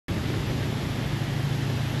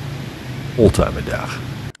Oldtimerdag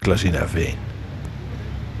Klazienaveen.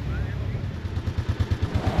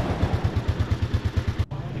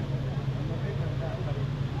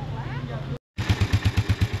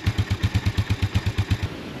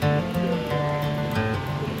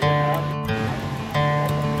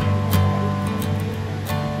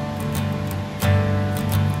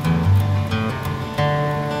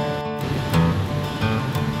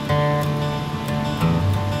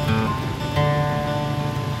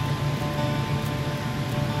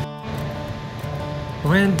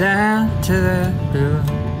 Went down to the river,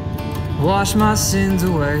 washed my sins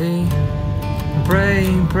away.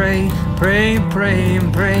 Praying, praying, praying,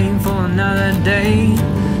 praying, praying for another day.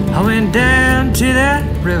 I went down to that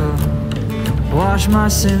river, washed my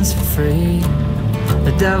sins for free.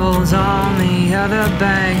 The devil's on the other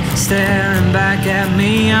bank, staring back at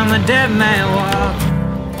me. I'm a dead man walking,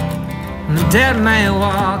 I'm a dead man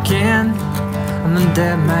walking, I'm a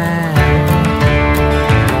dead man.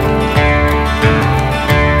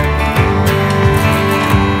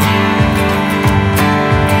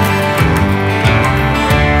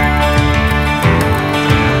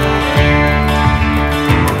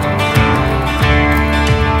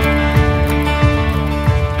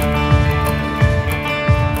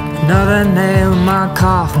 Another nail in my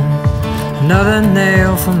coffin, another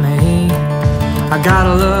nail for me. I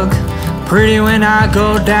gotta look pretty when I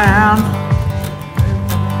go down.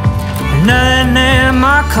 Another nail in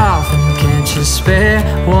my coffin, can't you spare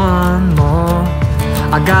one more?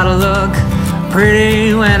 I gotta look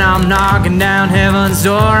pretty when I'm knocking down heaven's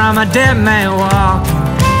door. I'm a dead man walking,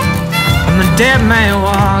 I'm a dead man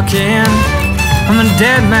walking, I'm a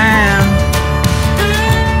dead man.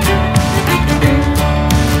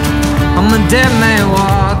 I'm a dead man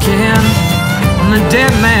walking, I'm a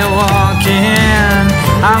dead man walking,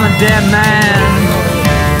 I'm a dead man.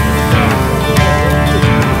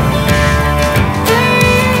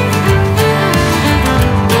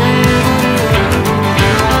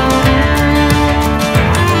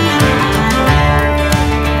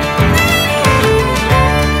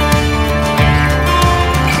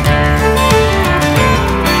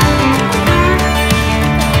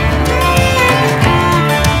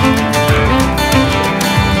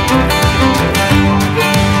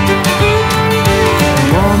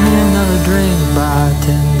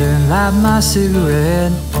 Light my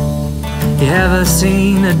cigarette. You ever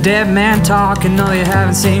seen a dead man talking? No, you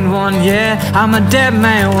haven't seen one yet. I'm a dead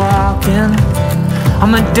man walking,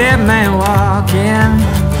 I'm a dead man walking,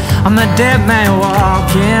 I'm a dead man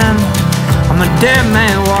walking, I'm a dead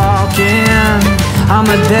man walking, I'm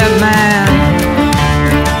a dead man.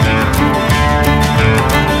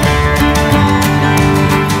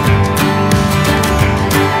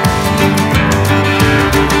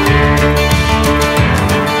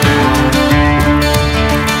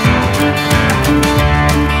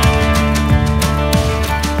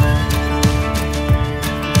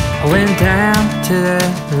 I went down to that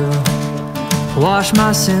river, washed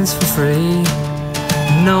my sins for free.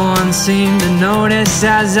 No one seemed to notice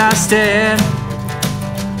as I stared.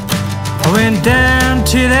 I went down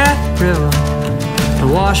to that river to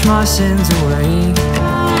wash my sins away.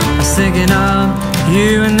 I was thinking of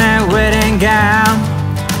you in that wedding gown.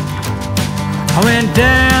 I went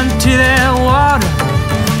down to that water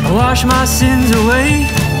to wash my sins away.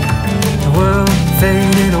 The world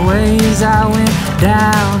faded away as I went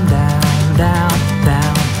down, down, down,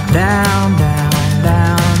 down, down, down,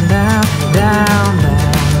 down, down, down,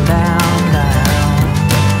 down, down, down.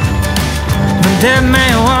 I'm a dead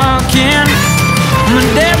man walking, I'm a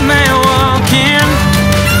dead man walking.